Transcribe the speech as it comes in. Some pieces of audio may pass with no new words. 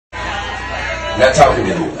Not talking to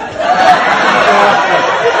you.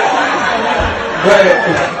 But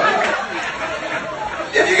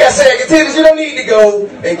if you got sagging titties, you don't need to go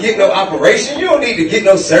and get no operation. You don't need to get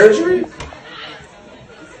no surgery. You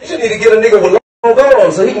just need to get a nigga with long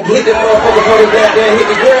arms so he can hit that motherfucker before he goddamn hit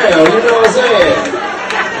the ground. You know what I'm saying?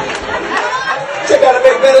 You gotta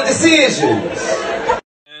make better decisions.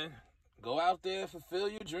 Go out there, fulfill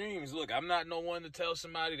your dreams. Look, I'm not no one to tell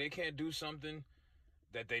somebody they can't do something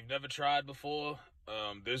that they've never tried before.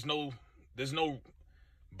 There's no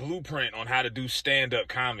blueprint on how to do stand-up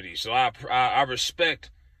comedy. So I respect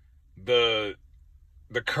the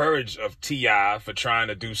courage of T.I. for trying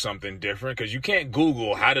to do something different, because you can't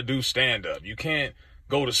Google how to do stand-up. You can't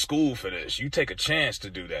go to school for this. You take a chance to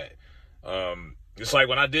do that. It's like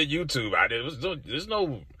when I did YouTube,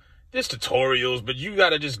 there's tutorials, but you got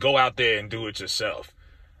to just go out there and do it yourself.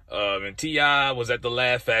 And T.I. was at the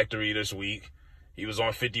Laugh Factory this week. He was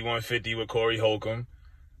on 5150 with Corey Holcomb.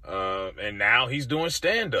 And now he's doing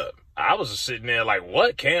stand-up. I was just sitting there like,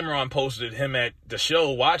 what? Cameron posted him at the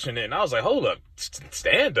show watching it, and I was like, hold up,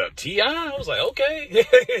 stand-up, T.I.? I was like, okay. You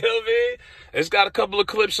know what I mean? It's got a couple of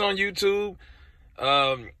clips on YouTube.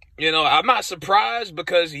 You know, I'm not surprised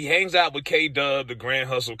because he hangs out with K-Dub, the Grand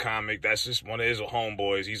Hustle comic. That's just one of his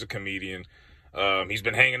homeboys. He's a comedian. He's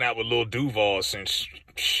been hanging out with Lil Duval since,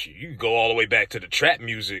 you go all the way back to the trap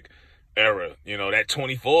music era. You know, that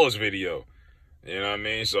 24's video. You know what I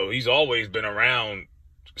mean? So he's always been around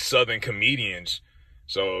Southern comedians.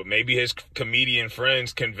 So maybe his comedian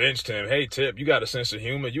friends convinced him, hey, Tip, you got a sense of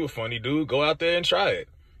humor. You a funny dude. Go out there and try it.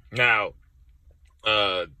 Now,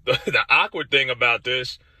 the awkward thing about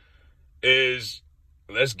this is,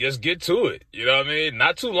 let's just get to it. You know what I mean?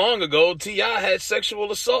 Not too long ago, T.I. had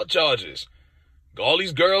sexual assault charges. All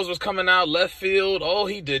these girls was coming out left field. Oh,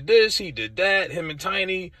 he did this, he did that. Him and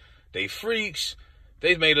Tiny, they freaks.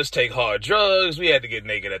 They made us take hard drugs. We had to get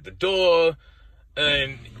naked at the door.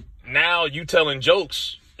 And now you telling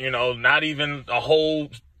jokes, you know, not even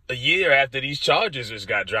a year after these charges just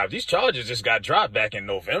got dropped. These charges just got dropped back in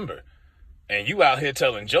November. And you out here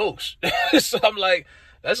telling jokes. So I'm like,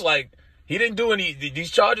 that's like, he didn't do any, these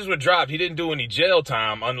charges were dropped. He didn't do any jail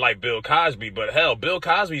time, unlike Bill Cosby. But hell, Bill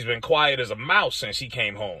Cosby's been quiet as a mouse since he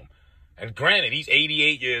came home. And granted, he's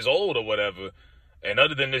 88 years old or whatever. And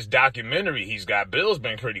other than this documentary he's got, Bill's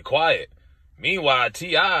been pretty quiet. Meanwhile,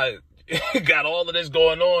 T.I. got all of this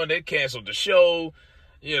going on. They canceled the show.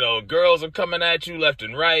 You know, girls are coming at you left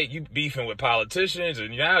and right. You beefing with politicians,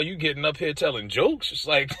 and now you getting up here telling jokes. It's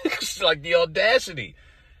like, it's like the audacity.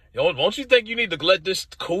 Won't you think you need to let this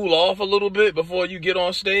cool off a little bit before you get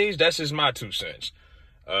on stage? That's just my 2 cents.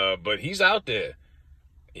 But he's out there.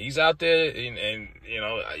 He's out there, and you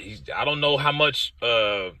know, I don't know how much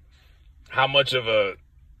of a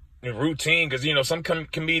routine, because, you know, some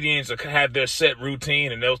comedians have their set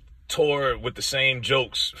routine and they'll tour with the same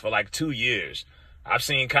jokes for like 2 years. I've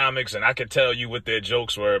seen comics and I could tell you what their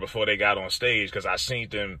jokes were before they got on stage, because I seen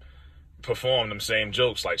them perform them same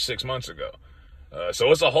jokes like 6 months ago.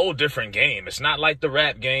 So it's a whole different game. It's not like the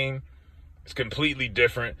rap game. It's completely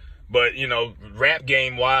different. But, you know, rap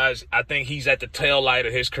game wise, I think he's at the tail light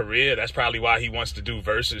of his career. That's probably why he wants to do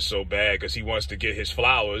verses so bad, because he wants to get his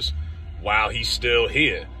flowers while he's still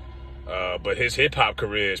here. But his hip hop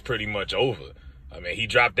career is pretty much over. I mean, he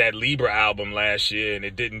dropped that Libra album last year and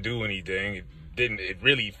it didn't do anything. It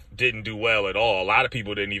really didn't do well at all. A lot of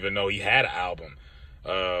people didn't even know he had an album.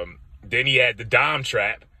 Then he had the Dom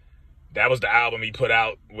Trap. That was the album he put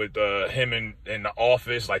out with him in the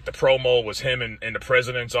office. Like, the promo was him in the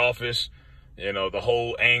president's office. You know, the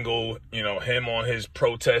whole angle, you know, him on his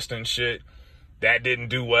protest and shit. That didn't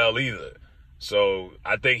do well either. So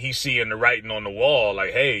I think he's seeing the writing on the wall.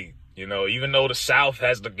 Like, hey, you know, even though the South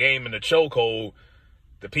has the game in the chokehold,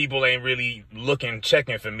 the people ain't really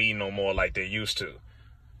checking for me no more like they used to.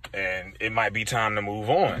 And it might be time to move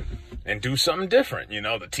on and do something different. You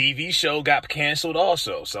know, the TV show got canceled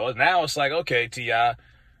also. So now it's like, okay, T.I.,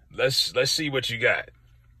 let's see what you got.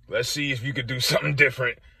 Let's see if you could do something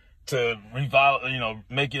different to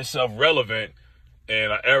make yourself relevant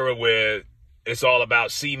in an era where it's all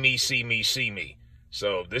about see me, see me, see me.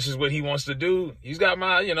 So this is what he wants to do. He's got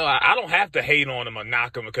my, you know, I don't have to hate on him or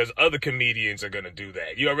knock him, because other comedians are going to do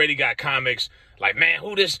that. You already got comics like, man,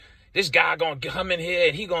 who this guy going to come in here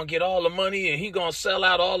and he going to get all the money and he going to sell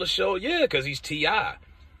out all the show? Yeah, because he's T.I.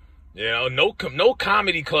 You know, no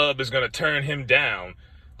comedy club is going to turn him down.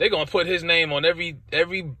 They're going to put his name on every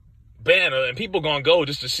banner, and people going to go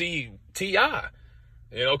just to see T.I.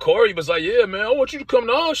 You know, Corey was like, yeah, man, I want you to come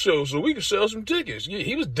to our show so we can sell some tickets.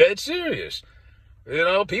 He was dead serious. You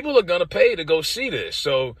know, people are going to pay to go see this.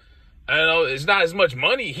 So I know it's not as much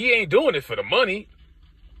money. He ain't doing it for the money.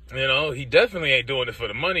 You know, he definitely ain't doing it for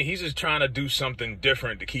the money. He's just trying to do something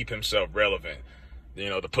different to keep himself relevant. You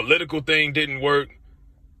know, the political thing didn't work.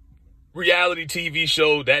 Reality TV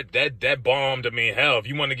show, that bombed. I mean, hell, if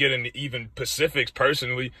you want to get into even specifics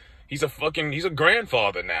personally, he's a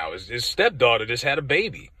grandfather now. His stepdaughter just had a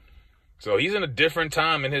baby. So he's in a different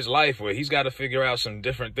time in his life where he's got to figure out some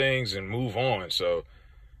different things and move on. So,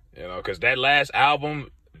 you know, because that last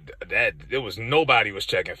album, there was nobody was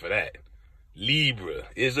checking for that. Libra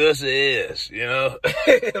is us is, you know.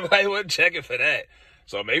 Nobody wasn't checking for that.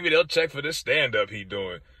 So maybe they'll check for this stand-up he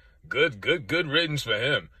doing. Good riddance for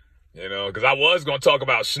him. You know, because I was going to talk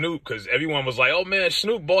about Snoop, because everyone was like, oh man,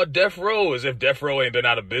 Snoop bought Death Row, as if Death Row ain't been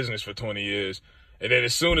out of business for 20 years. And then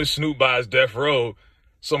as soon as Snoop buys Death Row,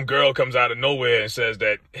 some girl comes out of nowhere and says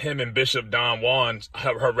that him and Bishop Don Juan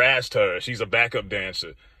harassed her. She's a backup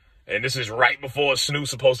dancer. And this is right before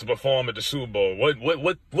Snoop's supposed to perform at the Super Bowl.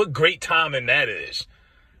 What great timing that is.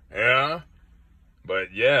 Yeah.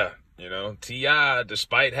 But yeah, you know, T.I.,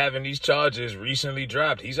 despite having these charges recently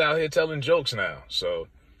dropped, he's out here telling jokes now. So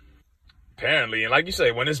apparently, and like you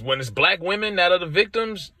say, when it's black women that are the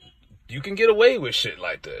victims, you can get away with shit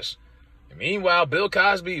like this. And meanwhile, Bill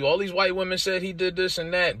Cosby, all these white women said he did this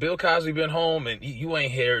and that. Bill Cosby been home and you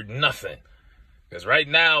ain't heard nothing. Because right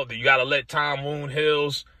now, you got to let Tom Wound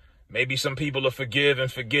Hills, maybe some people will forgive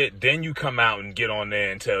and forget. Then you come out and get on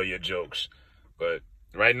there and tell your jokes. But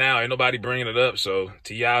right now, ain't nobody bringing it up. So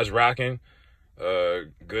T.I.'s rocking.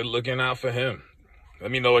 Good looking out for him. Let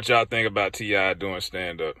me know what y'all think about T.I. doing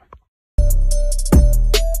stand-up.